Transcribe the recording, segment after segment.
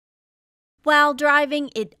While driving,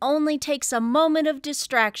 it only takes a moment of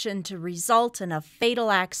distraction to result in a fatal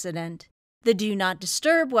accident. The Do Not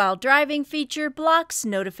Disturb While Driving feature blocks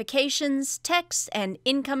notifications, texts, and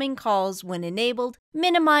incoming calls when enabled,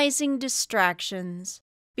 minimizing distractions.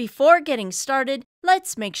 Before getting started,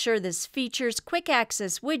 let's make sure this feature's Quick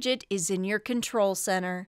Access widget is in your control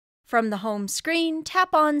center. From the home screen,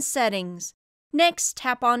 tap on Settings. Next,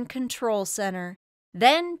 tap on Control Center.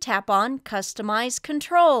 Then tap on Customize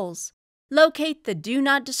Controls. Locate the Do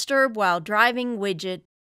Not Disturb While Driving widget.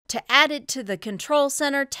 To add it to the control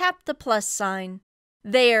center, tap the plus sign.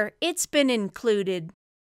 There, it's been included.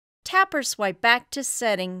 Tap or swipe back to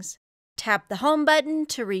Settings. Tap the Home button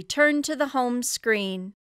to return to the home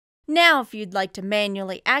screen. Now, if you'd like to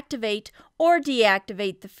manually activate or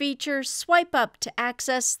deactivate the feature, swipe up to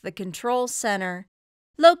access the control center.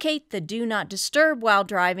 Locate the Do Not Disturb While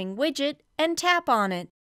Driving widget and tap on it.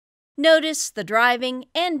 Notice the Driving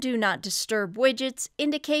and Do Not Disturb widgets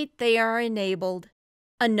indicate they are enabled.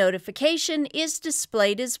 A notification is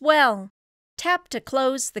displayed as well. Tap to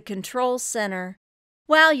close the control center.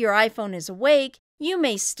 While your iPhone is awake, you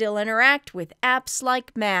may still interact with apps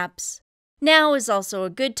like Maps. Now is also a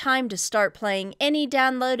good time to start playing any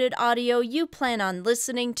downloaded audio you plan on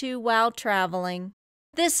listening to while traveling.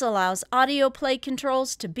 This allows audio play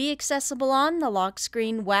controls to be accessible on the lock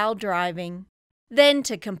screen while driving. Then,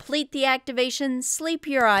 to complete the activation, sleep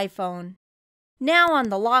your iPhone. Now on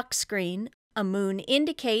the lock screen, a moon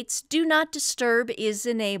indicates Do Not Disturb is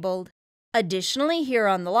enabled. Additionally, here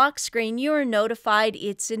on the lock screen, you are notified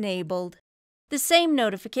it's enabled. The same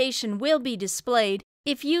notification will be displayed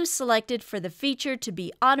if you selected for the feature to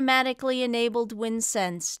be automatically enabled when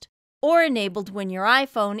sensed, or enabled when your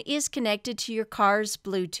iPhone is connected to your car's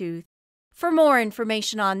Bluetooth. For more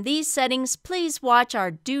information on these settings, please watch our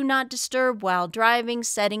Do Not Disturb While Driving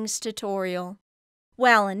settings tutorial.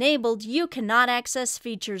 While enabled, you cannot access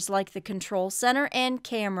features like the control center and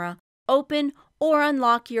camera, open or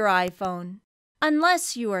unlock your iPhone,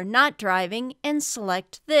 unless you are not driving and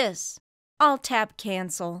select this. I'll tap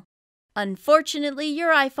Cancel. Unfortunately,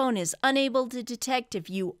 your iPhone is unable to detect if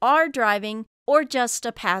you are driving or just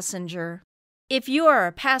a passenger. If you are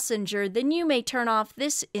a passenger, then you may turn off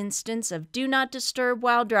this instance of Do Not Disturb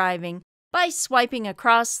While Driving by swiping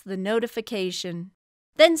across the notification.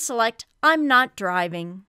 Then select I'm not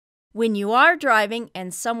driving. When you are driving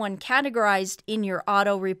and someone categorized in your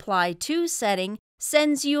Auto Reply To setting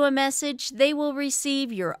sends you a message, they will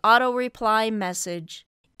receive your auto reply message.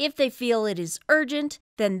 If they feel it is urgent,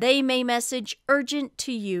 then they may message urgent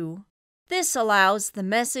to you. This allows the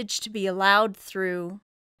message to be allowed through.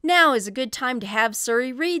 Now is a good time to have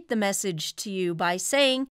Siri read the message to you by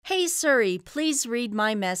saying, "Hey Siri, please read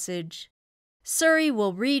my message." Siri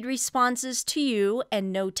will read responses to you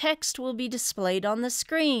and no text will be displayed on the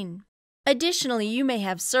screen. Additionally, you may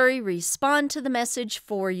have Siri respond to the message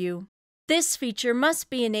for you. This feature must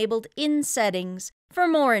be enabled in Settings. For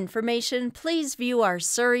more information, please view our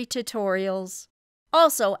Siri tutorials.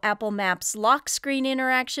 Also, Apple Maps lock screen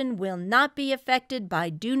interaction will not be affected by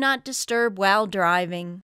Do Not Disturb While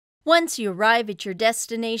Driving. Once you arrive at your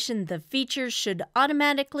destination, the features should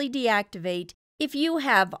automatically deactivate if you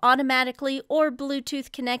have automatically or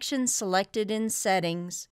Bluetooth connection selected in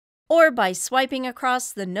Settings, or by swiping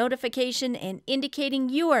across the notification and indicating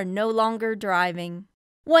you are no longer driving.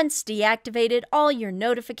 Once deactivated, all your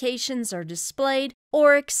notifications are displayed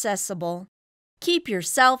or accessible. Keep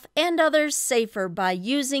yourself and others safer by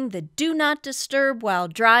using the Do Not Disturb While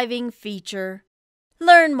Driving feature.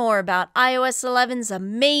 Learn more about iOS 11's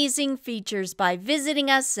amazing features by visiting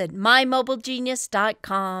us at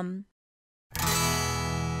mymobilegenius.com.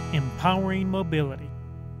 Empowering mobility.